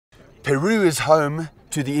Peru is home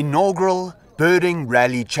to the inaugural Birding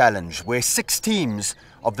Rally Challenge, where 6 teams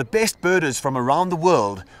of the best birders from around the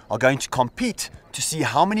world are going to compete to see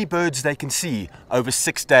how many birds they can see over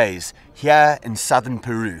 6 days here in southern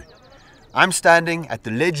Peru. I'm standing at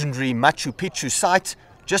the legendary Machu Picchu site,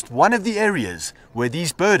 just one of the areas where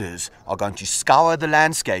these birders are going to scour the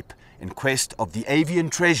landscape in quest of the avian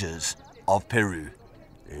treasures of Peru.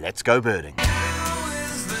 Let's go birding.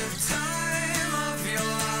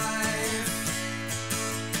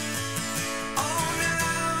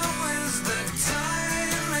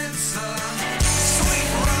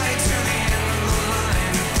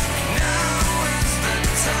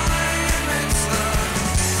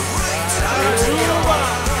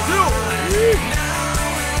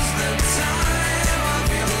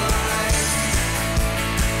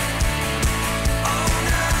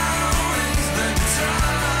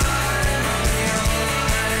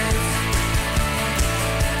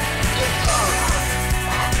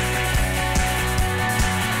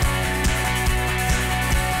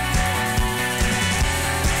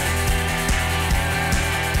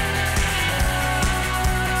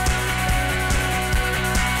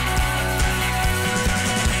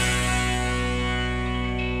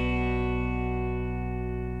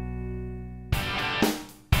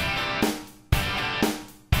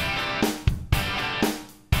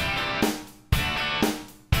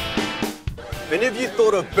 If any of you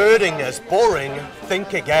thought of birding as boring,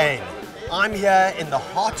 think again. I'm here in the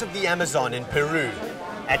heart of the Amazon in Peru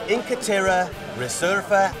at Inkaterra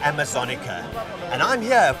Reserva Amazonica, and I'm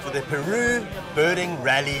here for the Peru Birding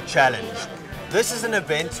Rally Challenge. This is an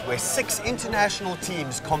event where 6 international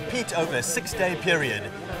teams compete over a 6-day period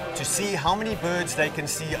to see how many birds they can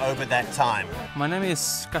see over that time. My name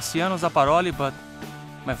is Cassiano Zapparoli, but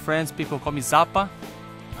my friends, people call me Zappa.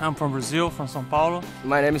 I'm from Brazil, from São Paulo.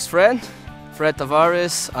 My name is Fred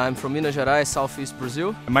Tavares. I'm from Minas Gerais, southeast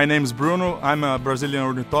Brazil. My name is Bruno. I'm a Brazilian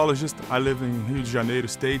ornithologist. I live in Rio de Janeiro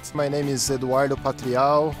state. My name is Eduardo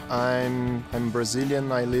Patrial. I'm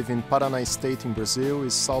Brazilian. I live in Paraná state in Brazil,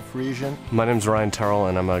 is South region. My name is Ryan Terrell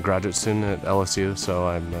and I'm a graduate student at LSU, so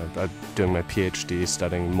I'm doing my PhD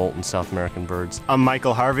studying molten South American birds. I'm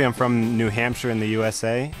Michael Harvey. I'm from New Hampshire in the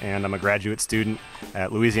USA, and I'm a graduate student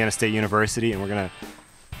at Louisiana State University, and we're going to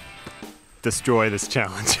destroy this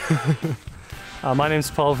challenge. My name is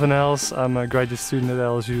Paul Van Els. I'm a graduate student at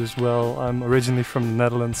LSU as well. I'm originally from the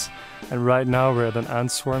Netherlands, and right now we're at an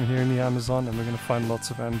ant swarm here in the Amazon, and we're going to find lots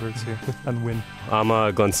of ant birds here and win. I'm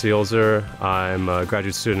Glenn Sealzer. I'm a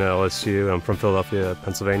graduate student at LSU. I'm from Philadelphia,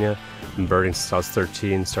 Pennsylvania. Been birding since I was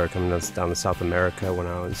 13. Started coming down to South America when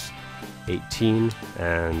I was 18,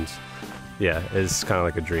 and yeah, it's kind of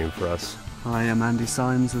like a dream for us. Hi, I'm Andy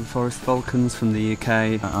Symes of Forest Falcons from the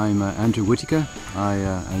UK. I'm Andrew Whittaker.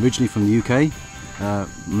 I'm originally from the UK,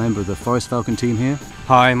 member of the Forest Falcon team here.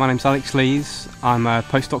 Hi, my name's Alex Lees. I'm a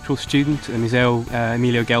postdoctoral student at Museu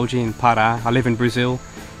Emilio Gelgi in Pará. I live in Brazil,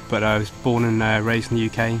 but I was born and raised in the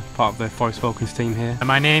UK, part of the Forest Falcons team here.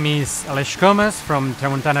 My name is Aleix Gomes from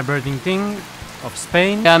Tramuntana Birding Team of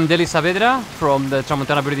Spain. I'm Deli Saavedra from the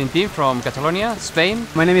Tramuntana Birding Team from Catalonia, Spain.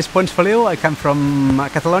 My name is Pons Feliu. I come from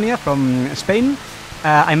Catalonia, from Spain.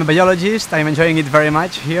 I'm a biologist. I'm enjoying it very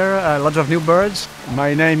much here. Lots of new birds.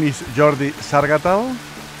 My name is Jordi Sargatal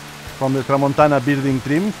from the Tramuntana Birding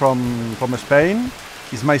Team from Spain.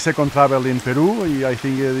 It's my second travel in Peru. I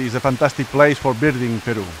think it is a fantastic place for birding in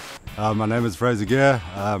Peru. My name is Fraser Gear.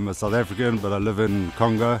 I'm a South African, but I live in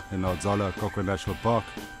Congo, in Odzala Kokwe National Park.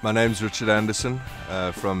 My name's Richard Anderson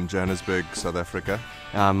from Johannesburg, South Africa.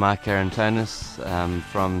 I'm Mark Arantonis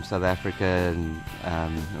from South Africa, and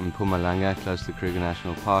in Mpumalanga, close to Kruger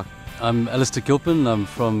National Park. I'm Alistair Gilpin. I'm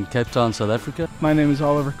from Cape Town, South Africa. My name is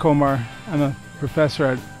Oliver Komar. I'm a professor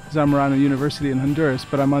at Zamorano University in Honduras,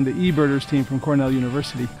 but I'm on the eBirders team from Cornell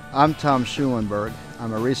University. I'm Tom Schulenberg.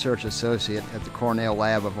 I'm a research associate at the Cornell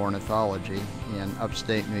Lab of Ornithology in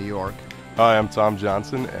upstate New York. Hi, I'm Tom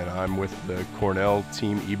Johnson, and I'm with the Cornell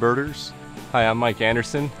Team eBirders. Hi, I'm Mike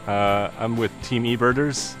Anderson. I'm with Team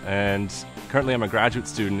eBirders, and currently I'm a graduate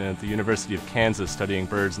student at the University of Kansas studying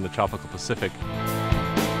birds in the tropical Pacific.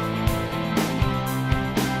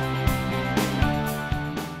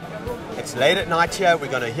 It's late at night here. We're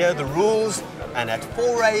going to hear the rules, and at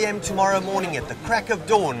 4 a.m. tomorrow morning at the crack of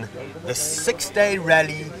dawn, the 6-day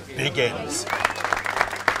rally begins.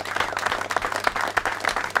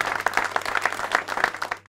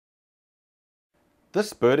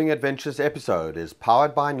 This Birding Adventures episode is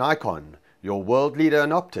powered by Nikon, your world leader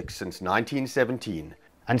in optics since 1917,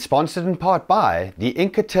 and sponsored in part by the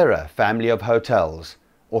Inkaterra family of hotels,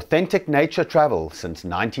 authentic nature travel since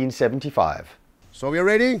 1975. So we're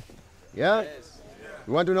ready? Yeah? Yes.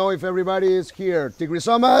 You want to know if everybody is here?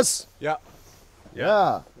 Tigrisomas? Yeah.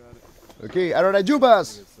 Yeah. Okay,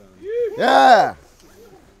 Ararajubas? Yeah.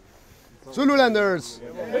 Zululanders?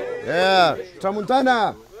 Yeah.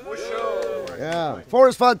 Tramuntana? Yeah.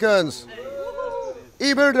 Forest Falcons?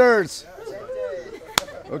 E-birders?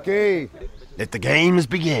 Okay. Let the games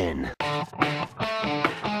begin.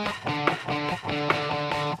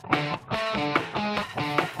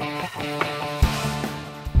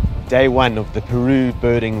 Day one of the Peru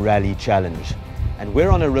Birding Rally Challenge. And we're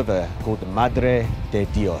on a river called the Madre de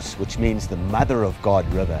Dios, which means the Mother of God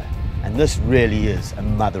River. And this really is a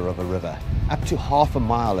mother of a river, up to half a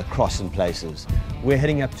mile across in places. We're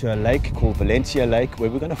heading up to a lake called Valencia Lake, where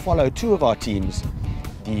we're going to follow two of our teams,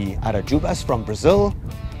 the Arajubas from Brazil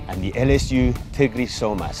and the LSU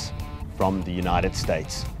Tigrisomas from the United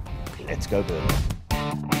States. Let's go birding.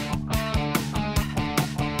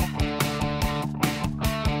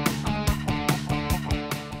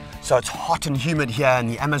 So it's hot and humid here in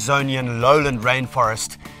the Amazonian lowland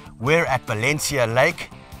rainforest. We're at Valencia Lake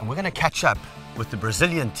and we're going to catch up with the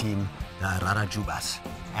Brazilian team, the Arajubas,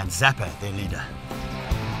 and Zappa, their leader.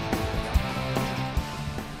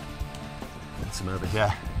 That's them over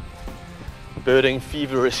here. Birding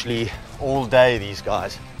feverishly all day, these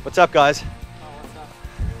guys. What's up, guys?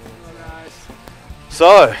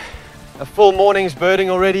 So, a full morning's birding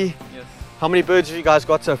already? Yes. How many birds have you guys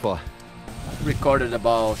got so far? Recorded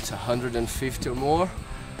about 150 or more.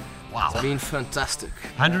 Wow. It's been fantastic.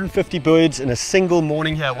 150 birds in a single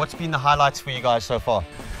morning here. What's been the highlights for you guys so far?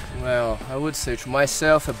 Well, I would say to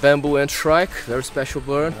myself, a bamboo and shrike, very special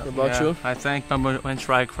bird. What about you? I think bamboo and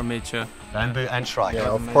shrike for me too. Bamboo and shrike. Yeah,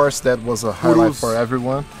 of course that was a highlight for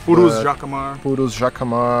everyone. Purus jacamar. Purus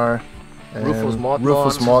jacamar. And Rufus Motmot.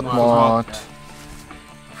 Rufus Motmot.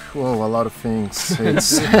 Whoa, a lot of things.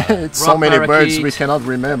 It's so many birds we cannot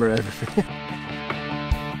remember everything.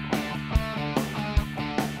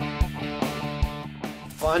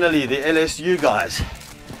 Finally, the LSU guys.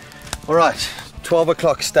 All right, 12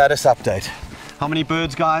 o'clock status update. How many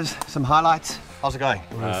birds, guys? Some highlights? How's it going?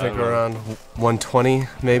 I think around 120,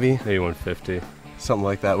 maybe. Maybe 150. Something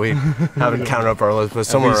like that. We haven't counted up our list, but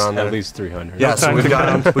somewhere around there. At least 300. Yeah, so we've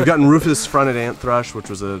gotten Rufus fronted ant thrush, which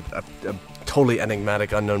was a totally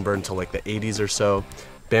enigmatic unknown bird until like the 80s or so.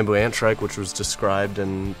 Bamboo ant shrike, which was described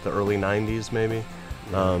in the early 90s, maybe.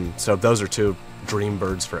 So those are two dream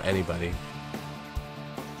birds for anybody.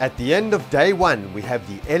 At the end of day one, we have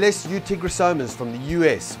the LSU Tigrisomas from the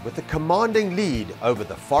US with a commanding lead over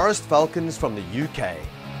the Forest Falcons from the UK.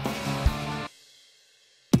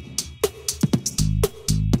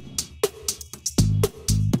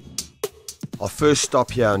 Our first stop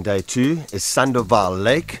here on day two is Sandoval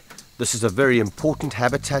Lake. This is a very important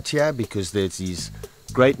habitat here because there's these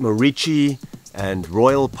great morichi and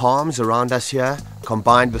royal palms around us here,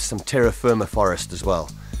 combined with some terra firma forest as well.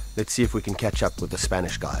 Let's see if we can catch up with the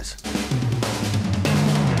Spanish guys.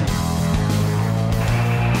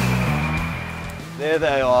 There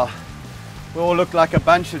they are. We all look like a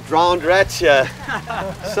bunch of drowned rats here.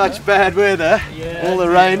 Such bad weather, all the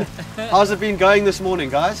rain. How's it been going this morning,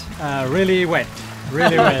 guys? Really wet,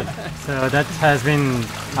 really wet. So that has been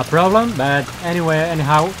a problem, but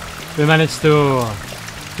anyhow, we managed to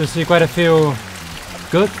see quite a few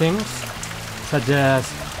good things, such as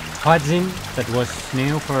Hadzin, that was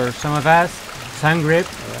new for some of us. Sungrip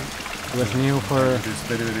was new for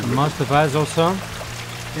most of us also.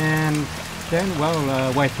 And then,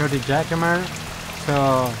 well, white-throated jacamar.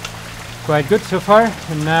 So, quite good so far.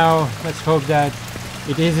 And now, let's hope that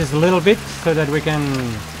it eases a little bit so that we can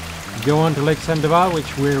go on to Lake Sandoval,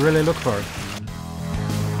 which we really look for.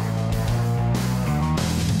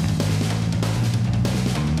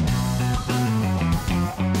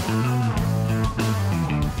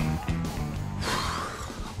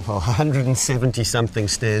 Well, 170 something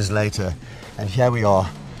stairs later, and here we are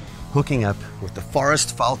hooking up with the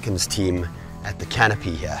Forest Falcons team at the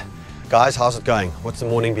canopy here. Guys, how's it going? What's the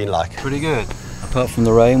morning been like? Pretty good. Apart from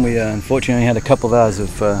the rain, we unfortunately had a couple of hours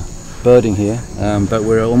of birding here, but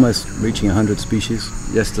we're almost reaching 100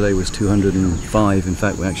 species. Yesterday was 205, in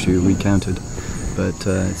fact we actually recounted, but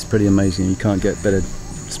it's pretty amazing. You can't get better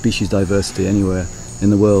species diversity anywhere in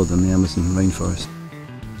the world than the Amazon rainforest.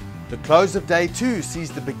 The close of day two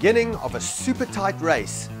sees the beginning of a super tight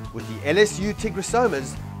race, with the LSU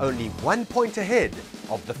Tigrisomas only 1 point ahead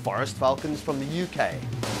of the Forest Falcons from the UK.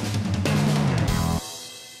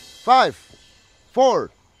 5,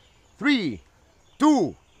 4, 3,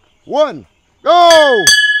 2, 1, go!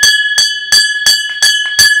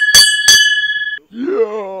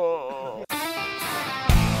 Yeah!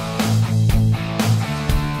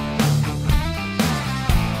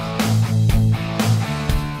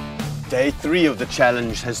 Day 3 of the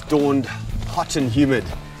challenge has dawned hot and humid.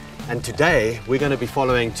 And today we're going to be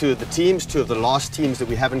following two of the last teams that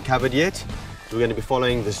we haven't covered yet. We're going to be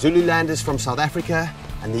following the Zululanders from South Africa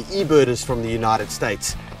and the eBirders from the United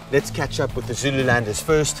States. Let's catch up with the Zululanders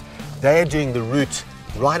first. They're doing the route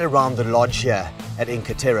right around the lodge here at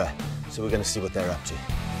Inkaterra. So we're going to see what they're up to.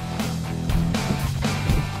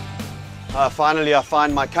 Finally, I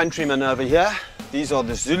find my countrymen over here. These are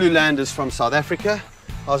the Zululanders from South Africa.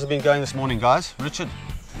 How's it been going this morning, guys? Richard?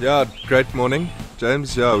 Yeah, great morning,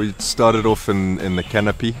 James. Yeah, we started off in the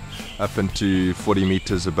canopy up into 40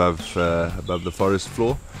 meters above the forest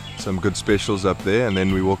floor. Some good specials up there, and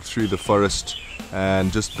then we walked through the forest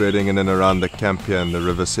and just birding in and around the camp here in the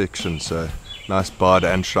river section. So nice barred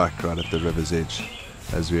and shrike right at the river's edge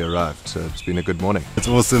as we arrived. So it's been a good morning. It's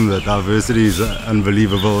awesome. The diversity is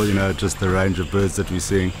unbelievable. You know, just the range of birds that we're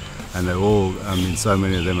seeing, and they're all, I mean, so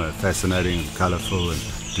many of them are fascinating and colourful and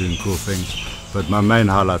doing cool things. But my main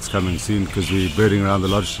highlight's coming soon because we're birding around the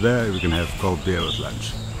lodge today. We can have cold beer with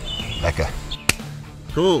lunch. Lekker.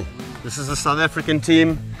 Cool. This is the South African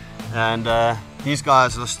team, and these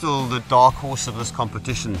guys are still the dark horse of this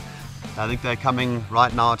competition. I think they're coming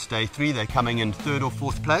right now, it's day 3. They're coming in 3rd or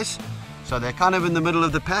 4th place. So they're kind of in the middle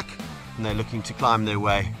of the pack, and they're looking to climb their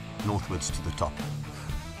way northwards to the top.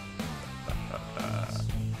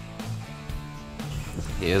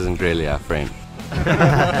 He isn't really our friend.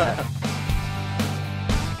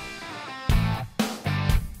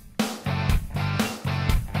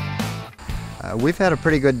 We've had a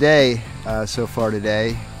pretty good day so far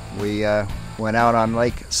today. We went out on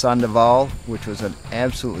Lake Sandoval, which was an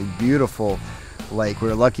absolutely beautiful lake. We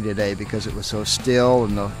were lucky today because it was so still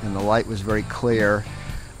and the light was very clear.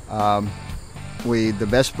 The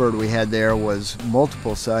best bird we had there was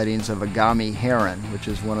multiple sightings of a gami heron, which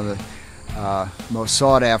is one of the most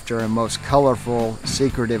sought after and most colorful,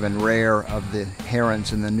 secretive and rare of the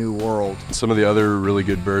herons in the New World. Some of the other really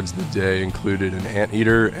good birds of the day included an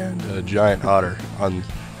anteater and a giant otter on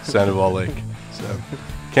Sandoval Lake. So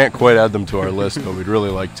can't quite add them to our list, but we'd really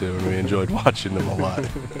like to, and we enjoyed watching them a lot.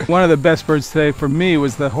 One of the best birds today for me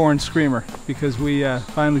was the horned screamer, because we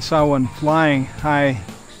finally saw one flying high.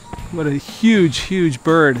 What a huge, huge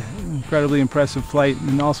bird. Incredibly impressive flight.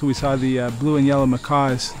 And also we saw the blue and yellow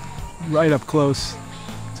macaws right up close.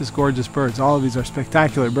 Just gorgeous birds. All of these are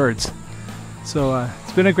spectacular birds. So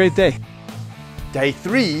it's been a great day. Day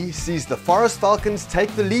 3 sees the Forest Falcons take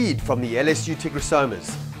the lead from the LSU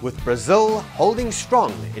Tigrasomas, with Brazil holding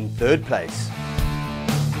strong in 3rd place.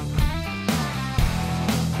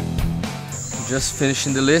 Just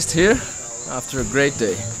finishing the list here after a great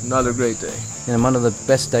day, another great day. And one of the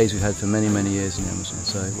best days we've had for many, many years in the Amazon,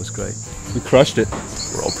 so it was great. We crushed it.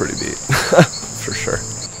 We're all pretty beat, for sure.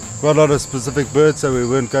 Quite a lot of specific birds, so we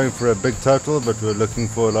weren't going for a big total, but we were looking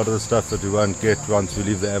for a lot of the stuff that we won't get once we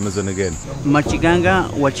leave the Amazon again.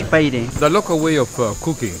 Machiganga wachipaire. The local way of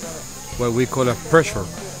cooking, what we call a pressure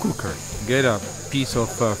cooker. Get a piece of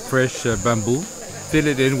fresh bamboo, fill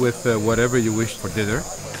it in with whatever you wish for dinner,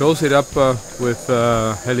 close it up with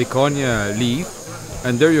heliconia leaf,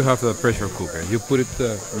 and there you have the pressure cooker. You put it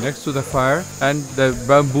next to the fire, and the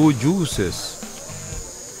bamboo juices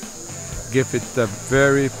give it a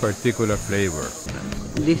very particular flavor.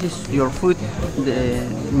 This is your food, the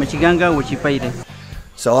machiganga wachipaire.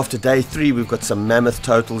 So after day 3, we've got some mammoth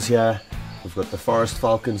totals here. We've got the Forest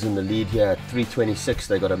Falcons in the lead here at 326.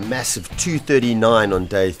 They got a massive 239 on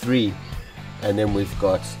day 3. And then we've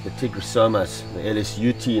got the Tigrasomas, the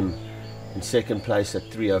LSU team, in 2nd place at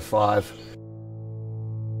 305.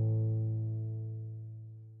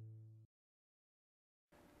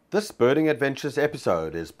 This Birding Adventures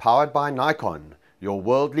episode is powered by Nikon, your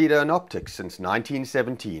world leader in optics since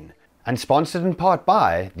 1917, and sponsored in part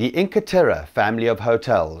by the Inkaterra family of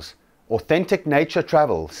hotels, authentic nature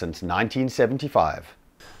travel since 1975.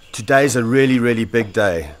 Today's a really, really big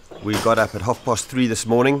day. We got up at 3:30 this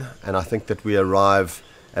morning, and I think that we arrive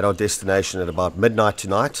at our destination at about midnight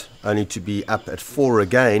tonight, only to be up at 4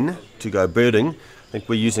 again to go birding. I think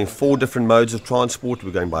we're using 4 different modes of transport.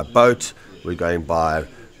 We're going by boat, we're going by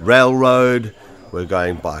railroad, we're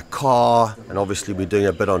going by car, and obviously we're doing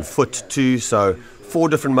a bit on foot too. So 4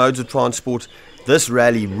 different modes of transport. This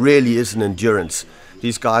rally really is an endurance.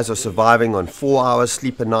 These guys are surviving on 4 hours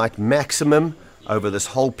sleep a night maximum over this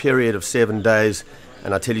whole period of 7 days.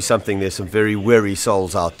 And I tell you something, there's some very weary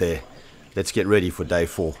souls out there. Let's get ready for day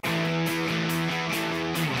 4.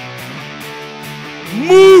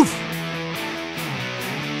 Move!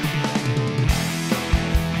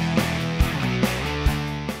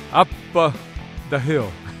 Up the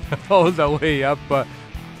hill, all the way up,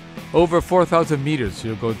 over 4,000 meters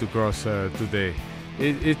you're going to cross today.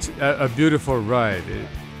 It's a beautiful ride.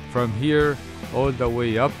 From here all the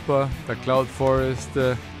way up the cloud forest,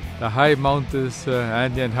 the high mountains,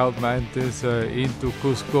 Andean High Mountains, into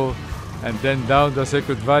Cusco, and then down the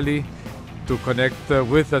Sacred Valley to connect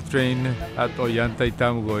with the train at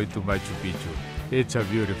Ollantaytam going to Machu Picchu. It's a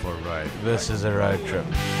beautiful ride. This is a road trip.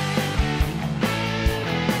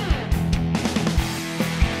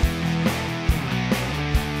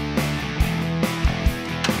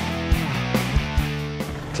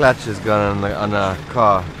 Clutch has gone on our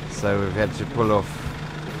car, so we've had to pull off.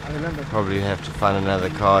 Probably have to find another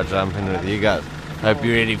car, jump in with you guys. Hope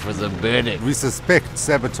you're ready for some birding. We suspect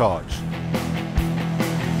sabotage.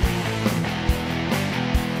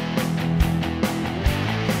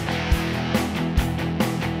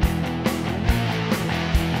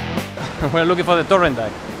 We're looking for the torrent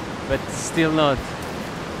duck, but still not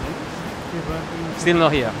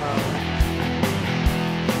here.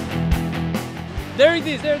 There it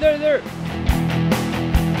is, there.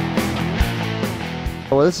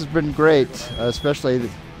 Well, this has been great, especially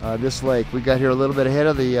this lake. We got here a little bit ahead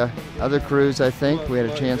of the other crews, I think. We had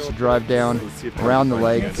a chance to drive down around the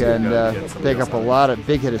lake and pick up a lot of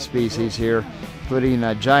big-headed species here, including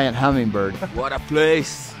a giant hummingbird. What a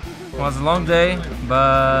place! It was a long day,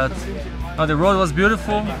 but the road was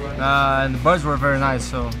beautiful and the birds were very nice,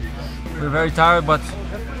 so we're very tired, but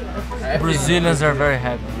Brazilians are very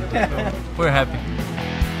happy. We're happy.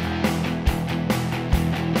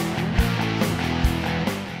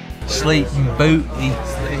 Sleeping booty.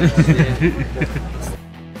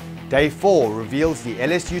 Day 4 reveals the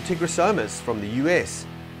LSU Tigrasomas from the US,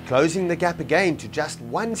 closing the gap again to just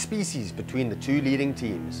one species between the two leading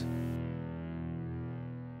teams.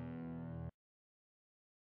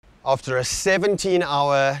 After a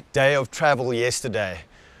 17-hour day of travel yesterday,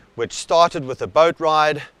 which started with a boat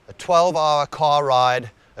ride, a 12-hour car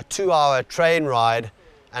ride, a 2-hour train ride,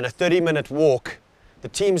 and a 30-minute walk, the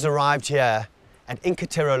teams arrived here at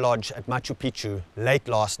Inkaterra Lodge at Machu Picchu late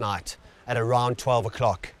last night at around 12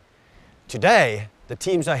 o'clock. Today, the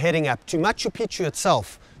teams are heading up to Machu Picchu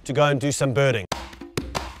itself to go and do some birding.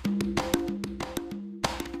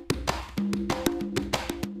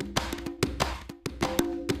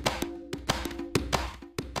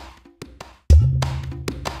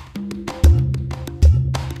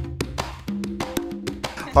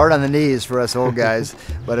 Hard on the knees for us old guys,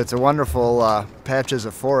 but it's a wonderful patches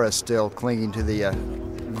of forest still clinging to the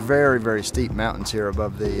very, very steep mountains here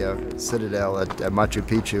above the citadel at Machu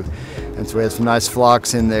Picchu. And so we had some nice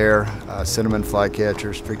flocks in there, cinnamon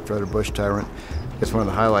flycatcher, streak-throated bush tyrant. I guess one of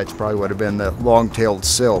the highlights probably would have been the long-tailed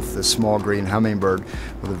sylph, this small green hummingbird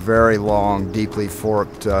with a very long, deeply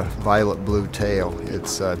forked violet blue tail.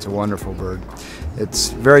 It's a wonderful bird.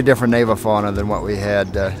 It's very different avifauna than what we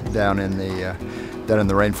had down in the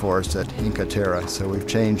rainforest at Inkaterra. So we've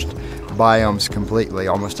changed biomes completely.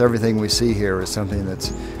 Almost everything we see here is something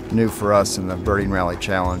that's new for us in the Birding Rally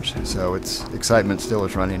Challenge. So excitement still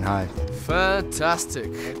is running high. Fantastic.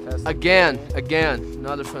 Again,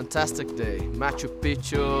 another fantastic day. Machu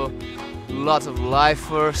Picchu, lots of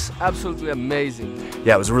lifers, absolutely amazing.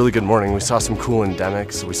 Yeah, it was a really good morning. We saw some cool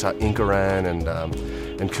endemics. We saw Inca wren and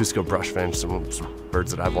Cusco brushfinch, some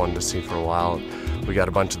birds that I've wanted to see for a while. We got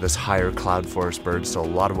a bunch of this higher cloud forest birds, so a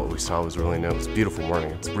lot of what we saw was really new. It was a beautiful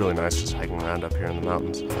morning. It's really nice just hiking around up here in the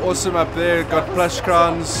mountains. Awesome up there, got plush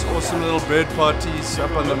crowns, awesome little bird parties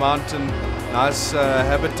up on the mountain, nice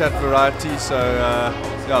habitat variety, so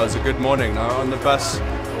yeah, it was a good morning. Now on the bus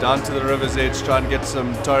down to the river's edge, try and get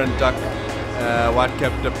some torrent duck,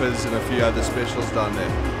 white-capped dippers and a few other specials down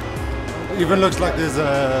there. Even looks like there's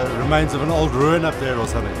remains of an old ruin up there or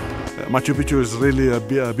something. Machu Picchu is really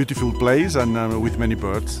a beautiful place and with many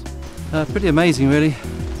birds. Pretty amazing, really.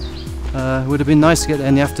 It would have been nice to get there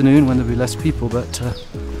in the afternoon when there'd be less people, but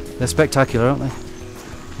they're spectacular, aren't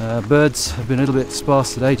they? Birds have been a little bit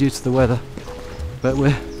sparse today due to the weather, but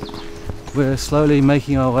we're slowly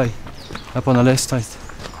making our way up on the list.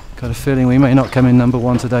 I've got a feeling we may not come in number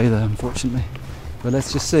 1 today, though, unfortunately. But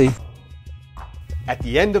let's just see. At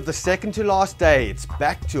the end of the second to last day, it's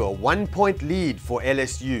back to a 1-point lead for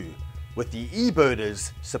LSU, with the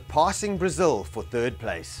eBirders surpassing Brazil for 3rd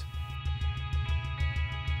place.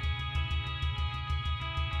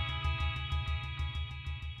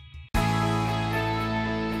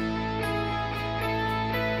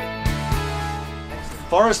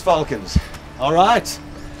 Forest Falcons. All right.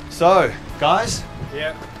 So, guys.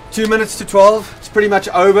 Yeah. 2 minutes to 12. It's pretty much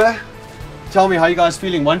over. Tell me how you guys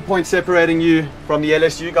feeling. 1 point separating you from the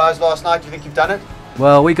LSU guys last night. Do you think you've done it?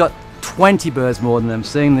 Well, we got 20 birds more than them,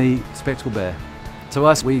 seeing the spectacle bear. To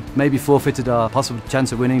us, we maybe forfeited our possible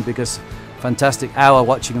chance of winning because fantastic hour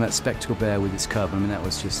watching that spectacle bear with its cub. I mean, that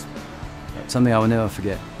was just something I will never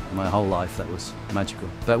forget in my whole life. That was magical.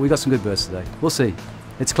 But we got some good birds today. We'll see.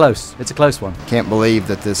 It's close. It's a close one. Can't believe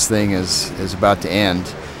that this thing is about to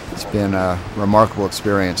end. It's been a remarkable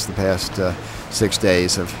experience the past 6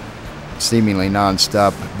 days of seemingly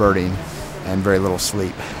non-stop birding and very little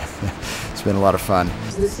sleep. It's been a lot of fun.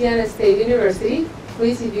 Louisiana State University,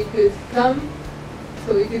 please, if you could come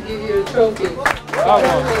so we could give you a trophy.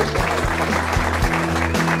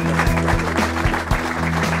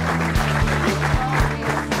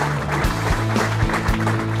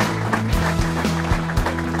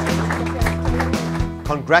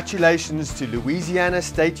 Congratulations to Louisiana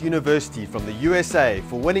State University from the USA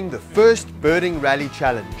for winning the first Birding Rally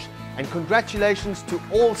Challenge. And congratulations to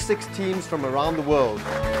all 6 teams from around the world.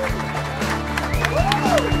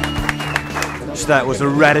 So that was a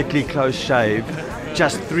radically close shave.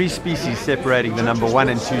 Just 3 species separating the number 1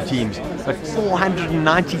 and 2 teams, but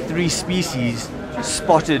 493 species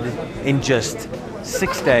spotted in just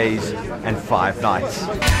 6 days and 5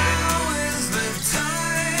 nights.